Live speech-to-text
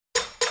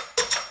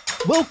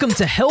Welcome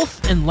to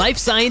Health and Life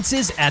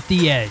Sciences at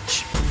the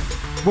Edge,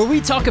 where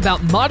we talk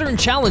about modern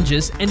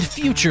challenges and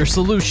future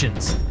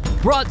solutions.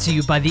 Brought to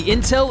you by the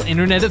Intel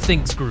Internet of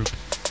Things Group.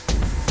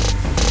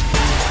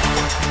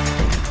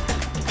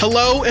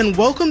 Hello and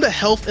welcome to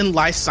Health and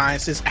Life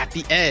Sciences at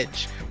the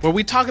Edge, where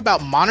we talk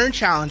about modern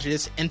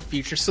challenges and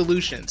future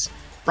solutions.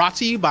 Brought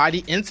to you by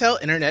the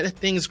Intel Internet of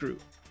Things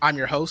Group. I'm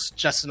your host,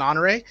 Justin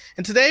Honore,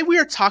 and today we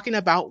are talking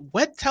about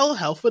what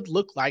telehealth would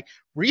look like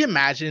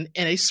reimagined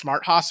in a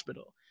smart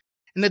hospital.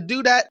 And to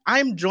do that,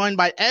 I'm joined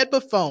by Ed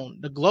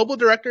Buffone, the Global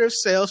Director of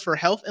Sales for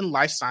Health and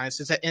Life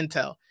Sciences at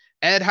Intel.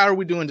 Ed, how are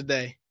we doing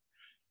today?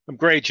 I'm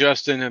great,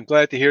 Justin. I'm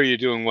glad to hear you're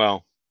doing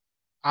well.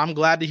 I'm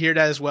glad to hear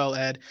that as well,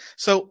 Ed.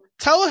 So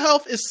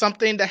telehealth is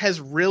something that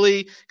has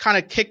really kind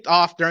of kicked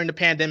off during the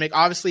pandemic.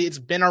 Obviously, it's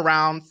been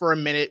around for a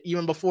minute,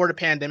 even before the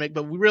pandemic,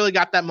 but we really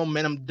got that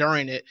momentum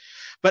during it.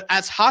 But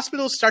as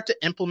hospitals start to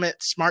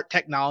implement smart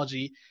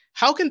technology,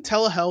 how can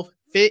telehealth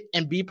fit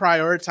and be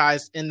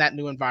prioritized in that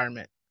new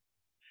environment?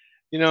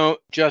 You know,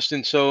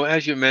 Justin, so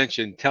as you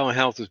mentioned,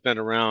 telehealth has been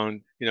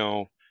around,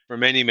 for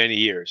many, many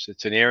years.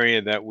 It's an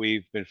area that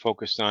we've been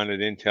focused on at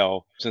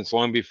Intel since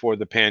long before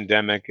the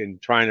pandemic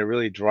and trying to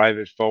really drive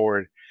it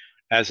forward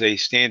as a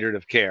standard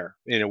of care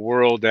in a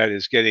world that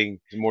is getting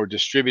a more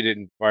distributed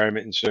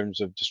environment in terms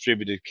of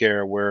distributed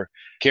care, where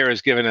care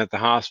is given at the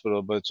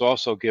hospital, but it's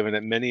also given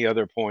at many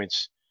other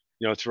points,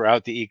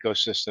 throughout the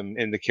ecosystem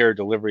in the care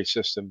delivery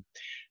system.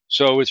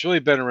 So it's really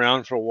been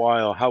around for a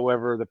while.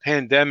 However, the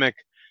pandemic,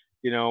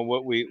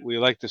 what we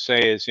like to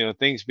say is,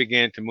 things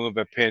began to move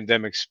at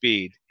pandemic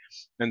speed.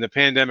 And the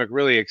pandemic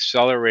really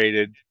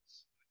accelerated,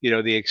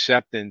 the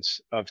acceptance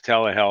of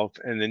telehealth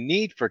and the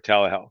need for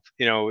telehealth,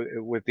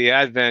 with the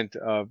advent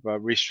of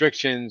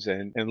restrictions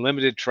and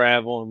limited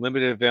travel and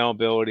limited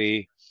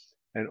availability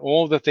and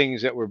all the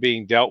things that were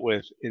being dealt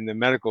with in the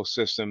medical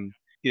system,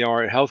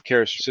 our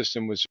healthcare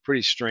system was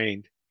pretty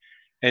strained.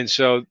 And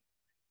so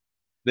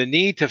the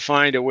need to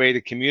find a way to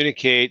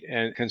communicate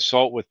and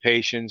consult with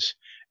patients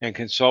and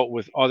consult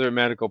with other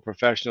medical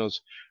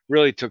professionals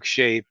really took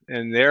shape.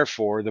 And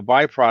therefore, the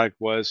byproduct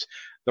was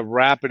the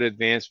rapid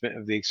advancement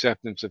of the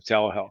acceptance of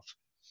telehealth.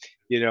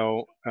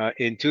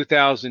 In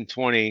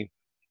 2020,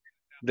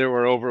 there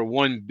were over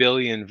 1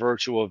 billion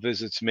virtual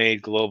visits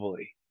made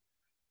globally.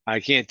 I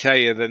can't tell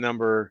you the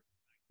number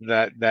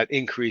that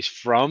increased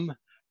from,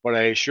 but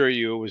I assure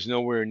you it was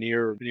nowhere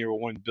near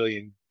 1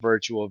 billion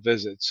virtual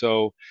visits.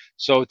 So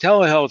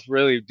telehealth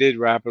really did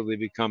rapidly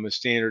become a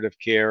standard of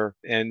care,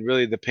 and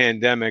really the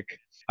pandemic,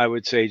 I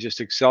would say,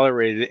 just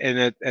accelerated it.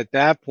 And at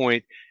that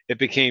point, it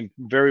became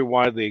very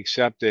widely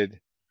accepted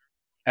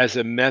as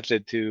a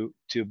method to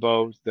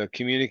both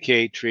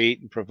communicate,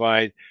 treat, and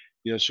provide,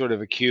 sort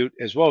of acute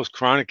as well as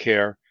chronic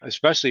care,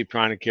 especially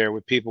chronic care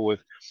with people with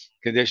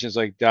conditions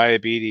like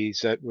diabetes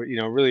that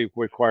really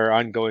require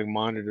ongoing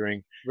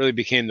monitoring. Really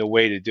became the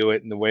way to do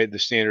it and the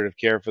standard of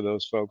care for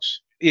those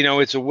folks.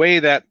 It's a way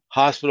that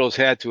hospitals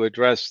had to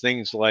address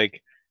things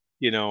like,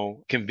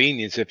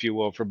 convenience, if you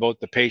will, for both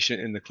the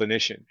patient and the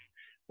clinician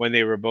when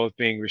they were both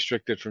being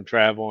restricted from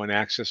travel and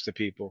access to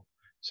people,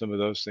 some of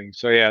those things.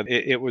 So yeah,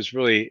 it was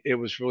really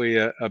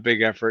a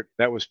big effort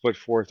that was put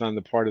forth on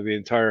the part of the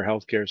entire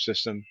healthcare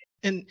system.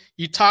 And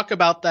you talk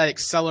about that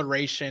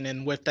acceleration,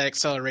 and with that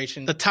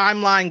acceleration, the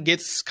timeline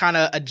gets kind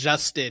of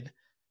adjusted.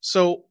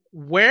 So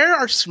where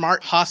are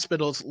smart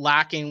hospitals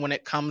lacking when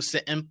it comes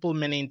to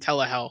implementing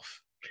telehealth?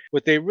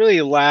 What they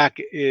really lack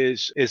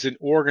is an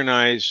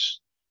organized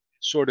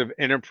sort of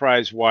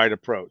enterprise-wide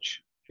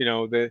approach.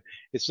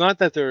 It's not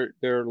that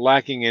they're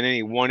lacking in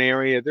any one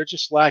area. They're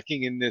just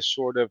lacking in this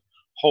sort of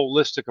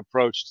holistic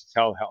approach to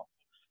telehealth.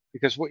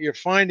 Because what you're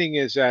finding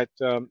is that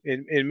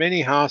in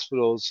many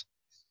hospitals,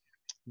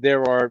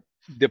 there are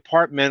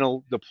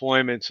departmental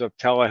deployments of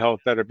telehealth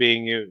that are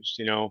being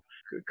used.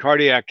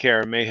 Cardiac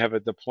care may have a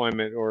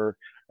deployment or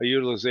a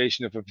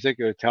utilization of a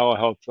particular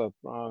telehealth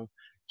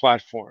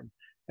platform,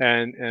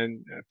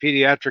 and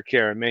pediatric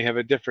care may have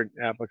a different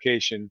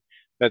application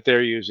that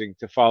they're using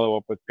to follow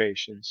up with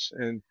patients,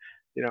 and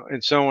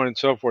so on and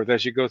so forth.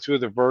 As you go through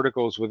the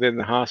verticals within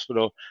the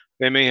hospital,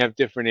 they may have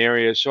different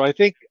areas. So I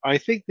think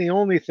the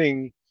only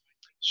thing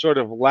sort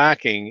of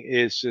lacking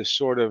is this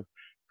sort of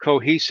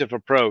cohesive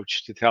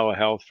approach to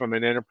telehealth from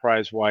an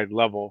enterprise-wide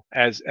level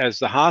as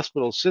the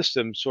hospital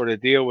systems sort of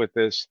deal with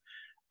this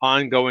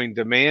ongoing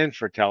demand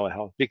for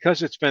telehealth,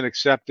 because it's been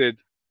accepted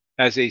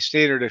as a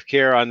standard of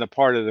care on the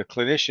part of the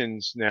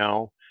clinicians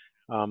now.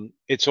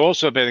 It's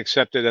also been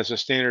accepted as a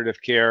standard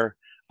of care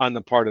on the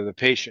part of the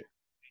patient.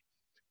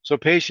 So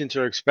patients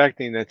are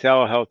expecting the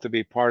telehealth to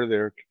be part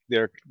of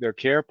their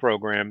care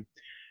program.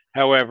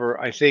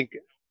 However, I think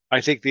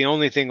the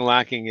only thing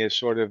lacking is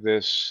sort of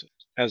this,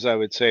 as I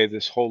would say,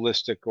 this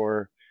holistic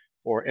or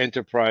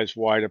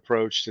enterprise-wide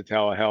approach to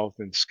telehealth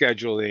and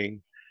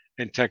scheduling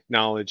and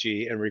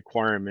technology and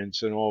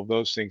requirements and all of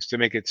those things to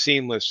make it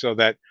seamless, so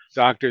that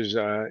doctors,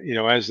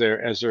 as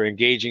they're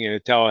engaging in a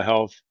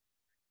telehealth,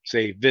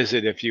 say,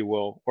 visit, if you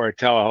will, or a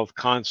telehealth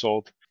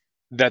consult,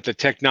 that the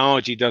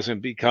technology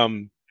doesn't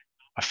become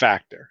a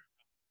factor.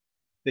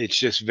 It's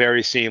just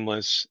very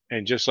seamless.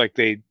 And just like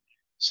they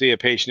see a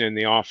patient in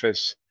the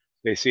office,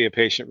 they see a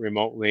patient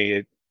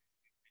remotely.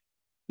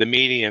 The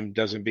medium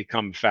doesn't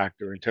become a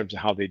factor in terms of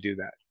how they do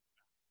that.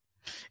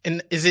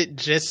 And is it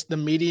just the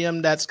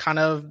medium that's kind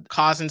of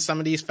causing some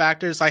of these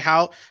factors? Like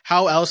how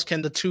else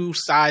can the two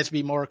sides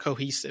be more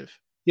cohesive?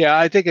 Yeah,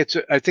 I think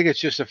it's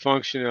just a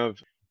function of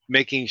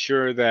making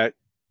sure that,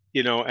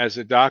 as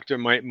a doctor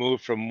might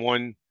move from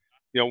one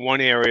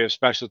area of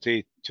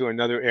specialty to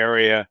another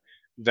area,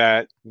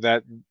 that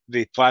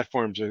the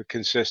platforms are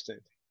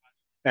consistent,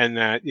 and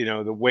that,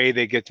 the way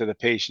they get to the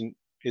patient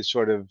is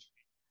sort of,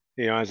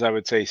 as I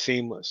would say,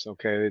 seamless.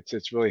 Okay.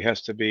 It's really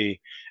has to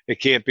be,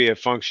 it can't be a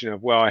function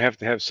of, well, I have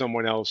to have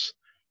someone else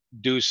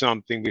do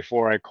something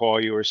before I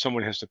call you, or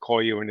someone has to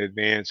call you in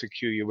advance and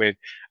cue you in.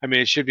 I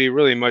mean, it should be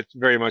really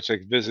very much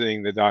like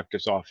visiting the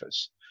doctor's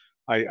office.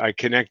 I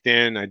connect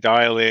in, I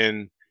dial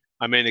in,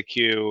 I'm in a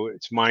queue.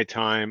 It's my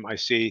time. I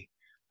see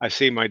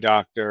my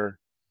doctor.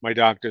 My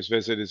doctor's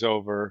visit is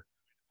over.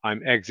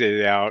 I'm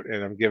exited out,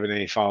 and I'm given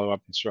any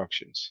follow-up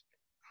instructions.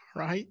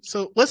 Right.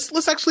 So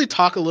let's actually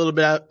talk a little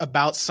bit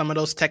about some of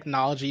those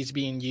technologies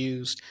being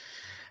used.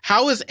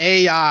 How is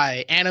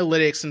AI,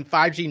 analytics, and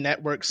 5G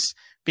networks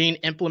being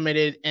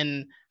implemented,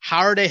 and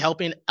how are they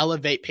helping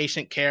elevate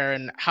patient care,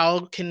 and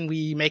how can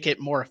we make it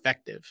more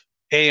effective?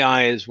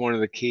 AI is one of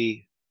the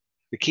key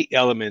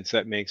elements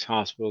that makes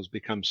hospitals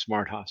become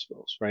smart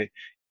hospitals, right?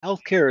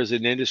 Healthcare is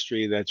an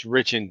industry that's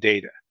rich in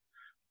data,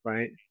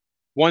 right?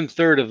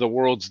 1/3 of the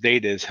world's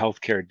data is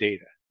healthcare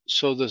data.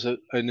 So there's an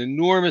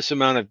enormous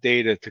amount of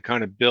data to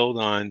kind of build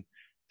on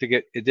to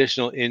get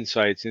additional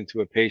insights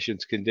into a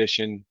patient's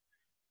condition,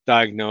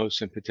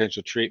 diagnose, and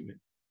potential treatment.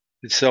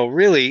 And so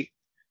really,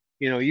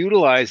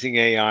 utilizing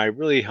AI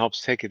really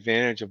helps take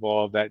advantage of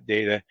all of that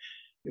data,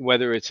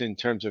 whether it's in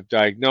terms of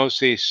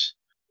diagnosis,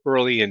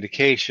 early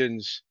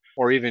indications,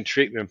 or even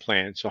treatment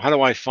plans. So how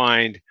do I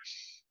find,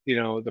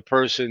 the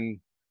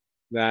person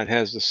that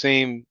has the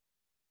same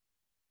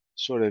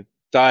sort of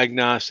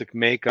diagnostic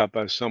makeup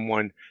as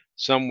someone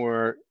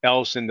somewhere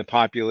else in the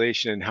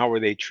population, and how are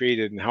they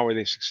treated and how are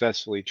they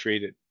successfully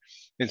treated?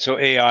 And so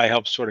AI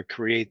helps sort of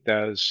create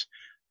those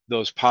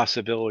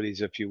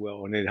possibilities, if you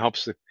will, and it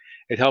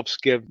helps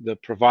give the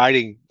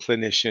providing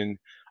clinician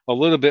a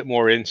little bit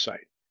more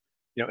insight.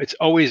 It's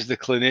always the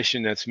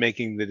clinician that's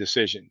making the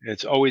decision.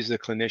 It's always the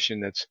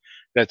clinician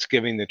that's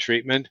giving the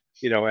treatment.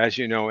 As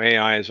you know,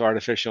 AI is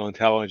artificial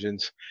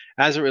intelligence.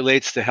 As it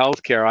relates to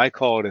healthcare, I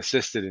call it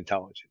assisted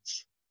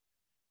intelligence,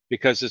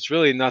 because it's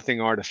really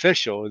nothing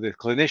artificial. The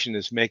clinician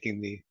is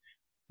making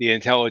the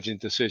intelligent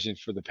decision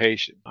for the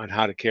patient on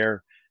how to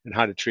care and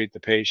how to treat the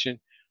patient.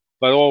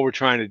 But all we're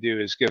trying to do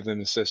is give them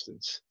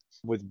assistance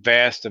with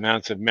vast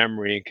amounts of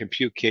memory and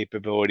compute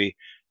capability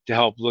to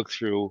help look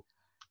through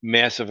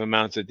massive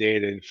amounts of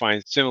data and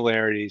find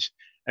similarities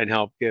and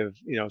help give,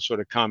 sort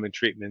of common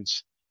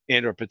treatments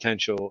and or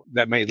potential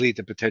that may lead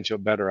to potential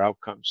better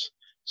outcomes.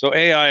 So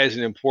AI is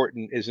an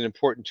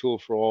important tool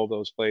for all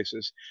those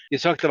places. You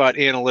talked about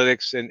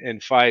analytics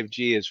and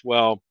 5G as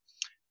well.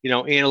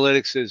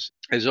 Analytics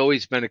has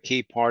always been a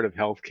key part of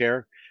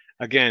healthcare.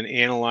 Again,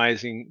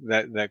 analyzing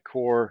the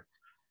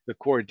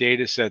core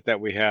data set that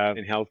we have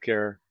in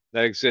healthcare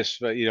that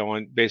exists,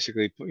 on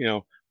basically,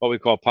 what we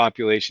call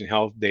population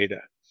health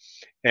data.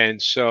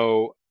 And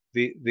so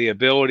the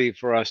ability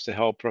for us to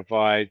help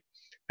provide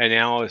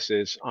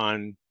analysis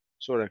on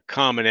sort of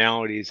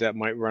commonalities that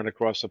might run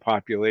across the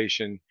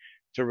population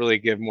to really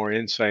give more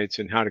insights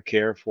in how to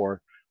care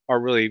for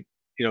are really,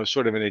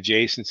 sort of an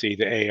adjacency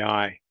to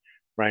AI,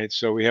 right?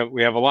 So we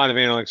have a lot of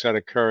analytics that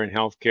occur in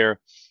healthcare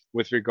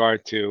with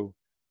regard to,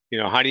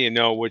 how do you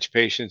know which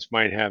patients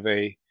might have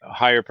a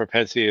higher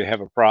propensity to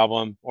have a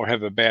problem or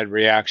have a bad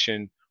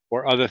reaction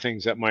or other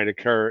things that might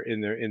occur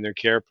in their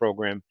care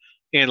program.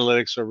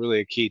 Analytics are really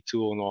a key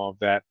tool in all of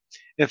that.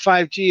 And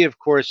 5G, of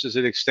course, is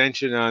an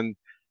extension on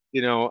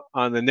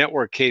the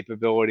network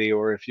capability,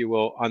 or if you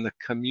will, on the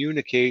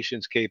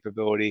communications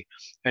capability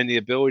and the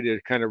ability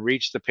to kind of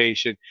reach the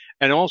patient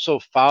and also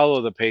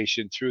follow the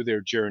patient through their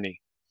journey.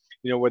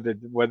 Whether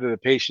the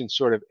patient's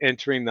sort of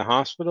entering the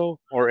hospital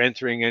or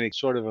entering any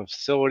sort of a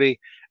facility,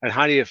 and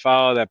how do you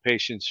follow that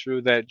patient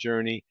through that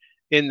journey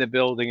in the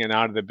building and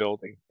out of the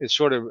building? It's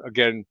sort of,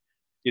 again,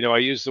 I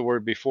used the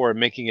word before,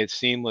 making it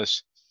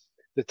seamless.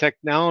 The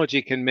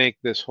technology can make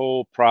this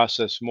whole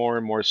process more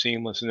and more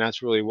seamless, and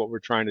that's really what we're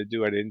trying to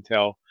do at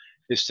Intel,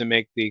 is to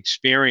make the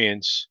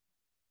experience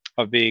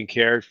of being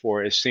cared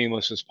for as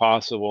seamless as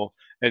possible,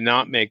 and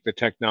not make the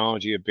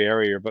technology a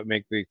barrier, but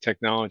make the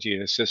technology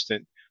an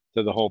assistant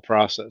to the whole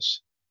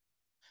process.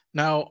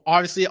 Now,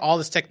 obviously, all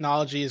this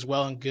technology is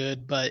well and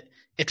good, but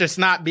if it's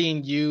not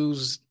being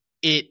used,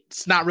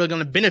 it's not really going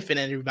to benefit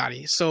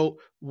everybody. So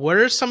what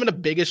are some of the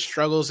biggest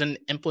struggles in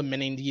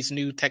implementing these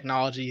new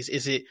technologies?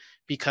 Is it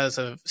because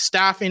of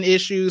staffing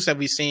issues that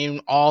we've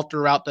seen all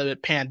throughout the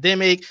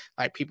pandemic,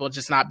 like people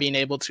just not being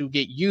able to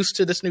get used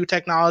to this new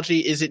technology?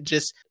 Is it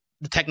just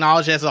the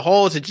technology as a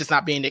whole? Is it just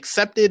not being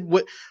accepted?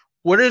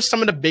 What are some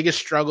of the biggest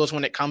struggles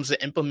when it comes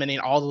to implementing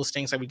all those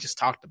things that we just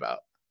talked about?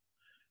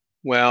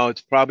 Well,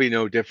 it's probably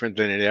no different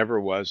than it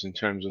ever was in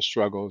terms of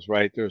struggles,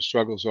 right? Their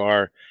struggles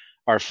are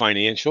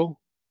financial,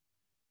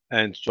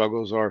 and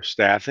struggles are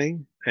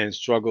staffing, and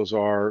struggles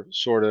are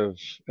sort of,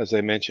 as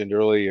I mentioned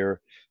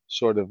earlier,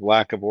 sort of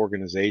lack of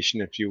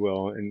organization, if you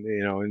will, and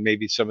and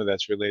maybe some of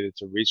that's related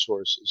to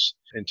resources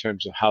in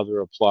terms of how they're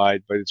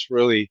applied. But it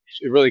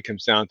really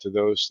comes down to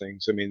those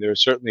things. I mean, there are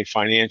certainly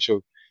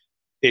financial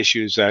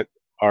issues that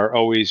are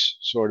always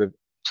sort of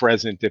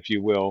present, if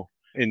you will,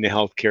 in the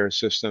healthcare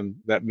system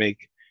that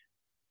make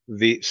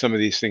the some of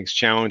these things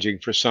challenging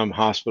for some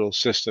hospital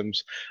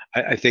systems.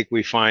 I think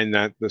we find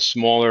that the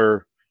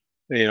smaller,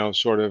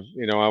 sort of,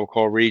 I would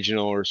call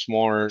regional or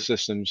smaller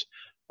systems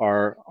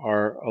are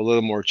a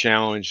little more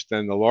challenged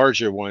than the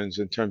larger ones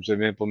in terms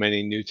of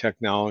implementing new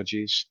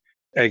technologies.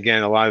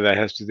 Again, a lot of that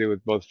has to do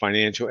with both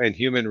financial and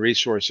human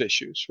resource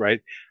issues, right?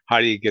 How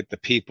do you get the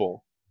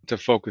people to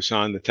focus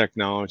on the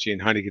technology,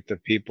 and how do you get the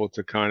people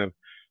to kind of,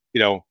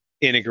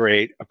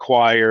 integrate,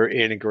 acquire,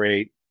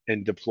 integrate,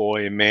 and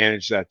deploy and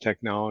manage that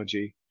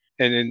technology?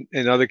 And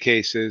in other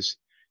cases,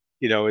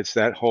 it's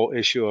that whole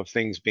issue of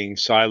things being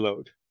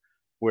siloed,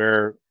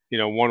 where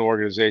one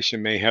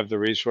organization may have the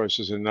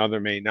resources and another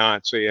may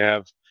not. So you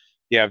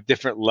have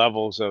different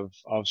levels of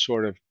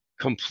sort of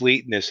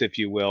completeness, if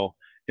you will,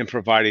 in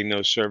providing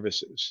those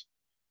services.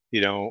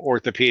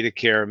 Orthopedic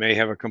care may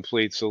have a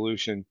complete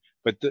solution,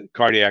 but the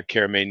cardiac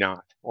care may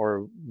not,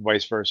 or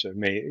vice versa,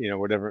 may,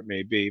 whatever it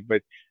may be.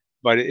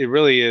 But it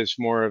really is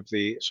more of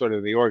the sort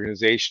of the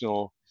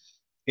organizational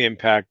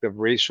impact of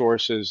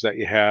resources that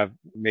you have,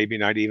 maybe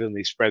not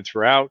evenly spread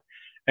throughout,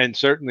 and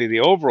certainly the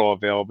overall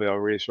available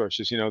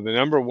resources. The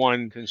number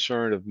one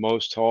concern of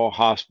most all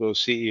hospital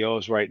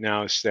CEOs right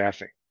now is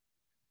staffing.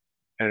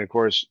 And of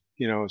course,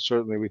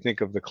 certainly we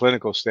think of the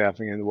clinical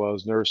staffing as well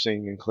as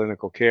nursing and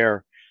clinical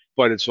care,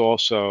 but it's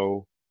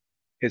also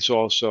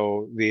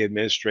the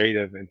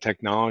administrative and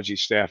technology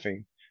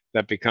staffing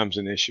that becomes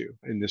an issue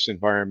in this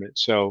environment.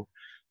 So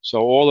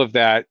all of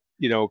that,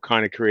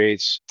 kind of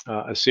creates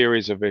a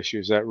series of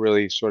issues that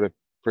really sort of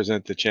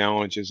present the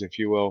challenges, if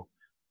you will,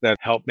 that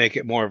help make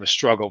it more of a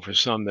struggle for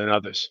some than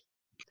others.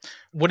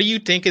 What do you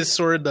think is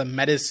sort of the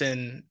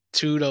medicine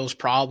to those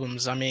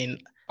problems? I mean,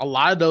 a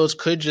lot of those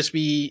could just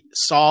be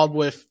solved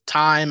with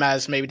time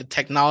as maybe the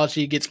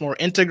technology gets more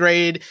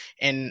integrated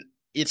and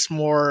it's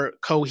more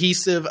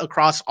cohesive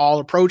across all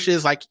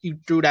approaches. Like you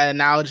drew that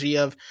analogy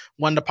of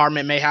one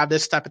department may have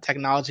this type of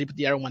technology, but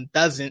the other one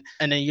doesn't.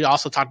 And then you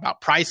also talked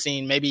about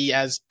pricing. Maybe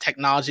as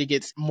technology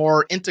gets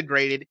more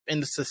integrated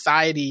in the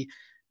society,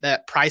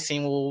 that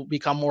pricing will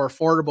become more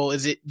affordable.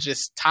 Is it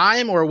just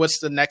time, or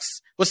what's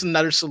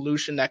another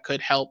solution that could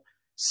help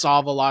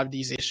solve a lot of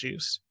these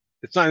issues?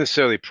 It's not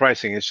necessarily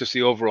pricing, it's just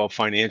the overall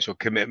financial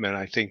commitment,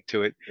 I think,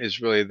 to it is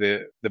really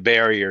the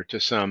barrier to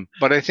some.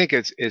 But I think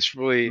it's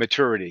really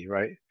maturity,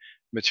 right?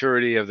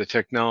 Maturity of the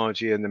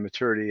technology and the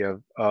maturity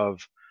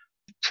of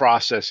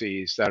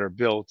processes that are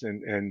built,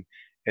 and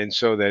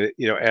so that,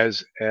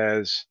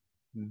 as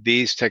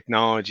these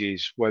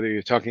technologies, whether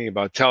you're talking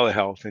about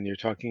telehealth and you're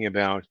talking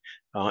about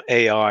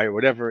AI or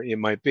whatever it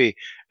might be,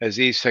 as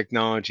these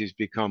technologies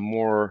become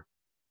more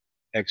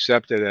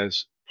accepted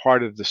as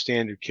part of the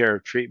standard care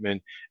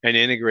treatment and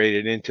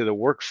integrated into the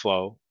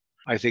workflow,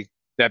 I think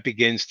that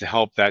begins to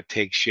help that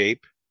take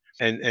shape.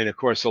 And of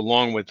course,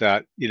 along with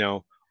that,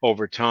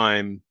 over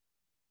time,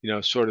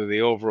 sort of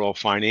the overall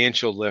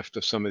financial lift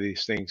of some of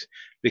these things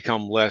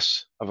become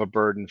less of a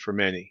burden for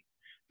many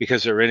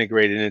because they're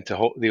integrated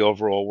into the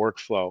overall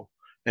workflow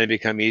and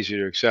become easier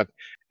to accept.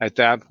 At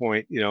that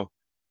point,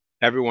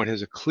 everyone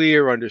has a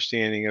clear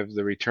understanding of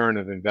the return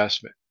of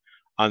investment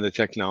on the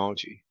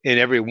technology. In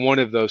every one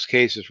of those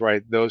cases,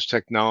 right, those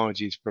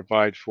technologies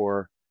provide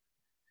for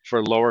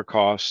lower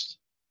cost,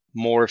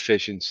 more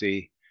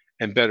efficiency,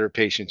 and better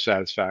patient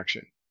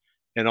satisfaction.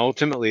 And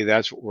ultimately,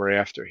 that's what we're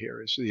after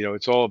here. Is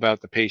it's all about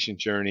the patient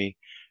journey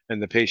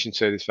and the patient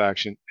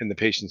satisfaction and the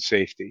patient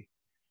safety.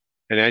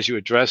 And as you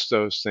address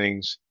those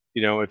things,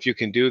 if you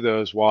can do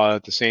those while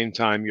at the same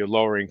time you're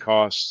lowering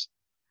costs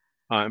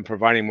and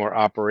providing more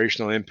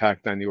operational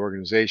impact on the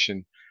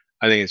organization,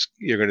 I think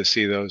you're going to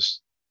see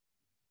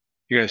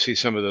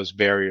some of those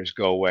barriers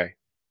go away.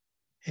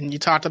 And you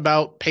talked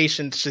about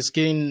patients just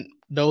getting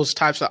those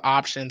types of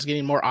options,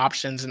 getting more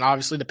options. And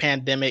obviously the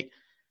pandemic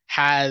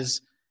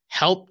has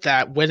helped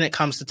that when it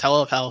comes to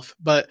telehealth.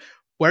 But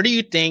where do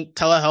you think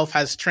telehealth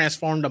has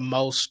transformed the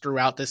most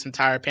throughout this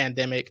entire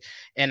pandemic?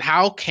 And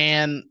how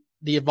can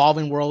the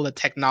evolving world of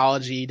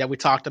technology that we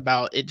talked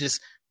about,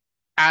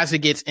 as it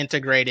gets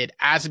integrated,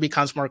 as it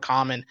becomes more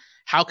common,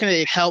 how can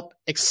it help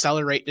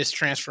accelerate this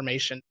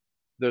transformation?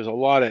 There's a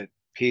lot of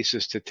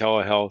pieces to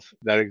telehealth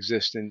that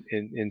exist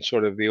in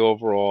sort of the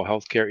overall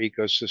healthcare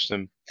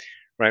ecosystem,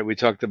 right? We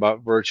talked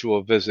about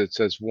virtual visits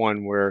as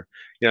one where,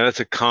 that's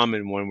a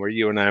common one where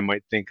you and I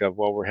might think of,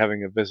 well, we're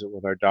having a visit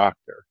with our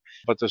doctor.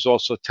 But there's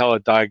also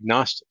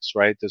telediagnostics,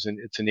 right?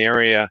 It's an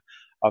area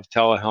of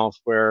telehealth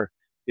where,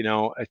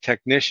 a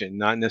technician,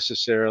 not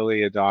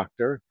necessarily a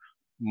doctor,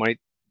 might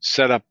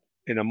set up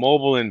in a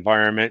mobile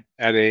environment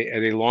at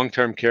a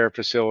long-term care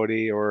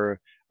facility or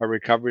a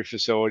recovery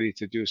facility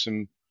to do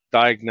some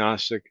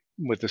diagnostic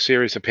with a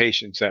series of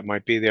patients that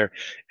might be there.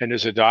 And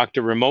there's a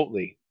doctor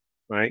remotely,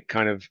 right?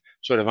 Kind of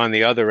sort of on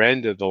the other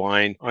end of the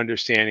line,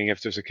 understanding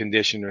if there's a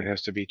condition that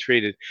has to be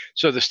treated.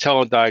 So there's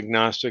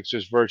telediagnostics,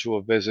 there's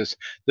virtual visits,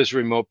 there's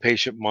remote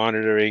patient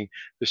monitoring,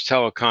 there's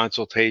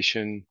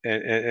teleconsultation,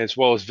 and as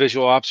well as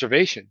visual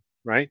observation,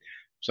 right?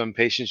 Some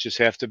patients just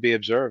have to be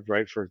observed,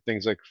 right, for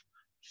things like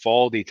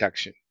fall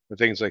detection or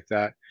things like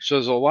that. So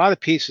there's a lot of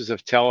pieces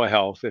of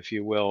telehealth, if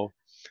you will,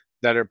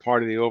 that are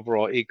part of the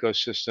overall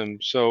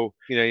ecosystem. So,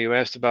 you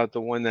asked about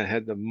the one that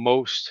had the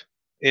most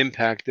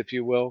impact, if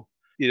you will.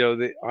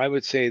 I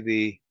would say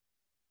the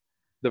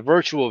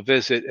virtual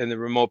visit and the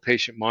remote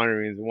patient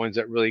monitoring are the ones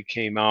that really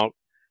came out,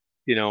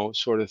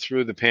 sort of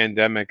through the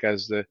pandemic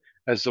as the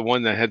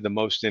one that had the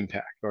most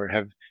impact, or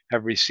have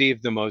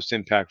received the most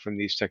impact from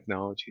these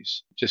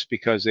technologies, just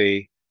because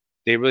they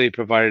really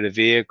provided a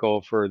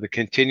vehicle for the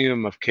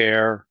continuum of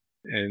care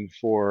and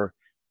for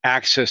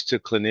access to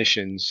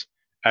clinicians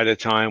at a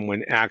time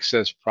when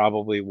access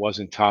probably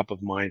wasn't top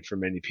of mind for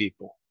many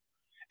people.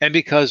 And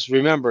because,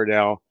 remember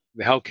now,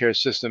 the healthcare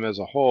system as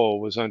a whole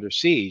was under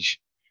siege,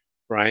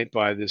 right,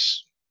 by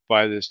this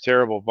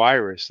terrible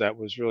virus that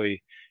was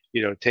really,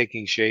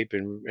 taking shape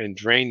and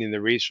draining the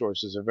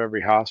resources of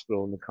every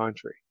hospital in the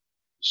country.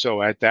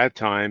 So at that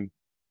time,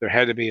 there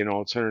had to be an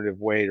alternative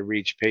way to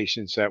reach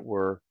patients that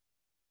were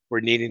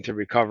needing to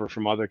recover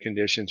from other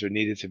conditions or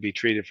needed to be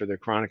treated for their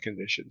chronic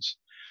conditions.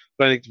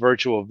 But I think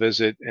virtual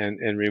visit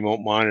and remote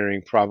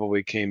monitoring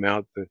probably came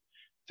out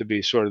to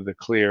be sort of the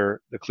clear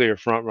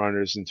front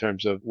runners in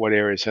terms of what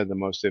areas had the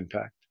most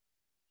impact.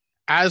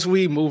 As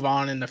we move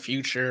on in the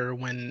future,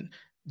 when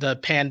the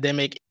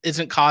pandemic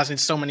isn't causing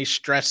so many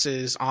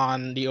stresses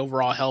on the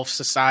overall health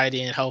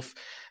society and health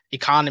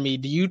economy,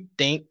 do you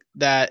think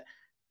that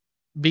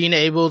being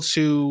able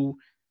to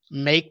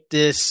make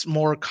this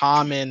more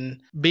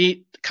common,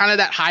 be kind of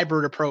that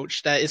hybrid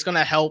approach that is going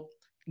to help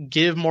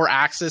give more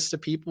access to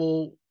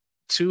people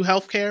to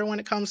healthcare when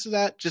it comes to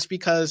that, just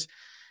because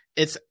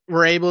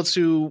we're able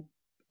to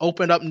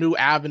open up new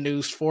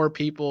avenues for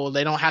people.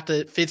 They don't have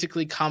to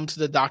physically come to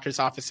the doctor's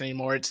office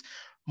anymore. It's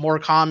more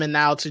common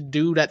now to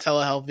do that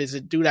telehealth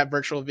visit, do that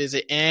virtual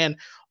visit, and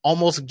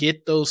almost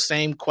get those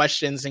same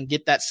questions and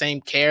get that same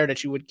care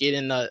that you would get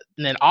in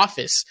an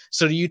office.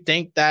 So do you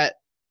think that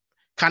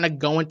kind of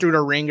going through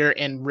the ringer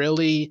and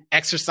really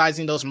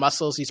exercising those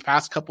muscles these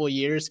past couple of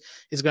years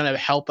is going to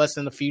help us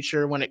in the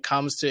future when it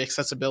comes to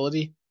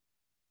accessibility?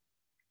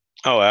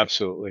 Oh,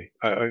 absolutely.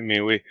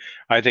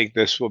 I think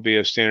this will be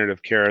a standard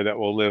of care that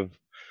will live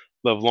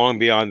long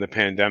beyond the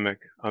pandemic.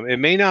 It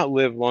may not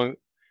live long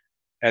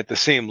at the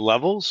same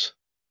levels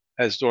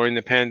as during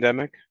the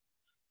pandemic,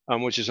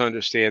 which is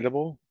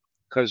understandable,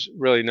 because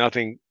really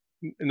nothing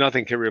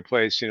can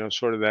replace,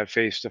 sort of that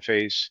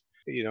face-to-face,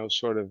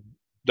 sort of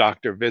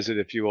doctor visit,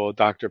 if you will,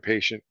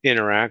 doctor-patient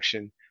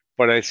interaction.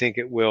 But I think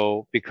it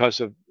will, because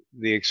of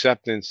the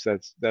acceptance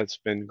that's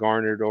been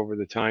garnered over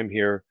the time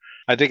here,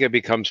 I think it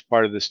becomes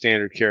part of the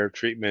standard care of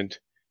treatment.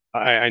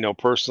 I know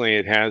personally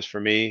it has for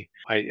me.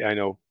 I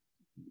know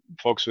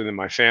folks within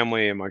my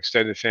family and my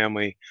extended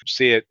family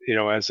see it,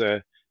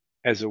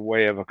 as a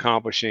way of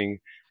accomplishing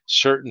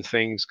certain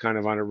things kind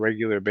of on a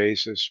regular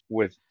basis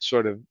with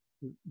sort of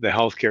the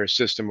healthcare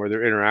system or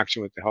their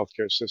interaction with the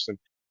healthcare system.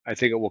 I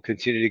think it will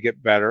continue to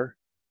get better.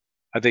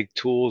 I think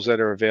tools that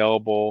are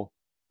available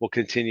will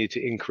continue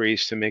to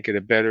increase to make it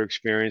a better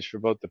experience for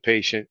both the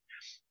patient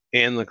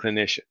and the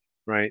clinician,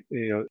 right?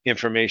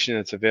 Information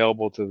that's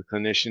available to the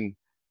clinician,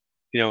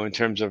 in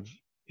terms of,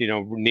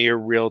 near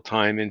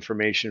real-time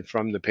information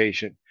from the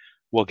patient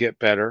will get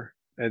better.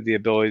 And the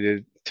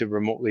ability to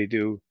remotely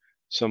do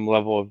some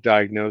level of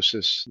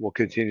diagnosis will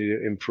continue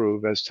to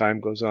improve as time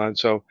goes on.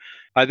 So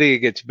I think it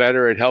gets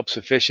better. It helps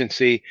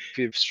efficiency. If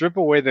you strip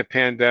away the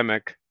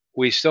pandemic,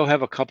 we still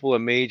have a couple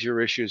of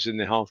major issues in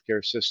the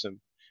healthcare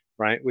system,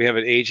 right? We have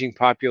an aging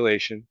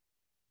population,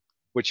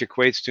 which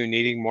equates to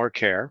needing more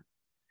care.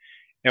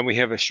 And we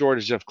have a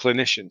shortage of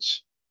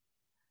clinicians,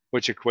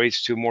 which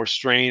equates to more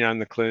strain on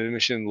the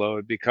clinician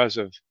load because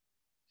of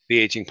the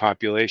aging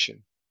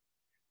population.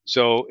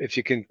 So if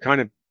you can kind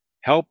of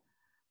help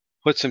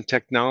put some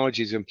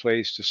technologies in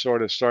place to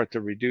sort of start to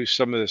reduce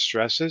some of the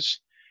stresses,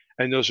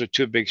 and those are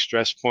two big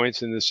stress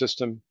points in the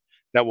system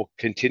that will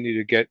continue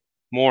to get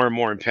more and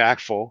more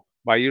impactful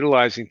by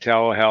utilizing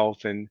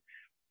telehealth and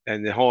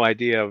the whole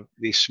idea of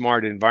these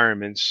smart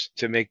environments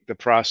to make the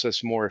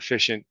process more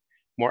efficient,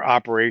 more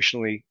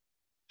operationally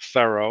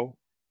thorough,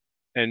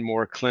 and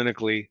more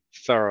clinically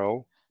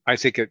thorough. I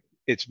think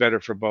it's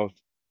better for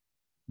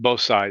both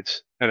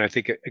sides. And I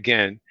think,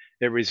 again,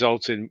 it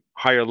results in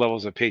higher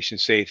levels of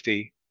patient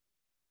safety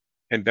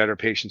and better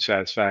patient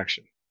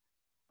satisfaction.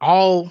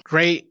 All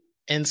great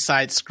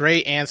insights,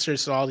 great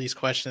answers to all these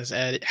questions,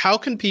 Ed. How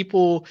can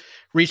people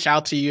reach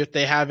out to you if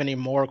they have any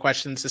more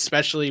questions,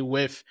 especially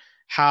with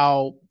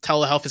how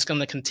telehealth is going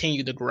to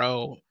continue to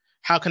grow?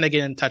 How can they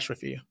get in touch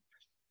with you?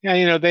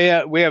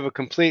 Yeah, we have a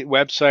complete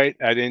website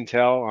at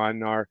Intel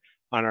on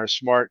our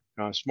smart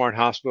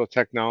hospital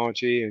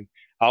technology, and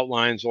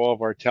outlines all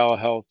of our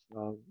telehealth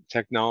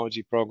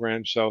technology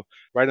programs. So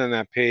right on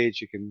that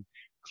page, you can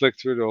click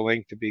through to a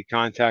link to be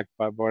contacted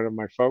by one of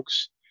my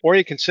folks, or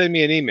you can send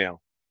me an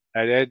email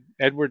at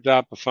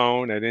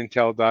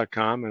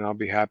edward.buffone@intel.com, and I'll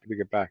be happy to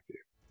get back to you.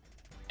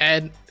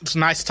 Ed, it's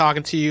nice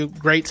talking to you.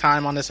 Great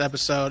time on this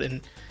episode.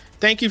 And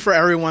thank you for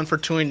everyone for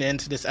tuning in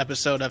to this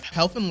episode of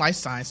Health and Life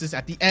Sciences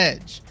at the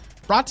Edge,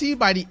 brought to you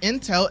by the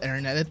Intel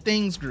Internet of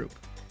Things Group.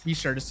 Be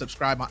sure to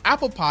subscribe on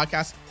Apple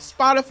Podcasts,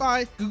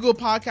 Spotify, Google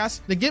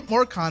Podcasts to get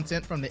more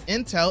content from the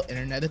Intel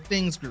Internet of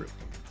Things Group.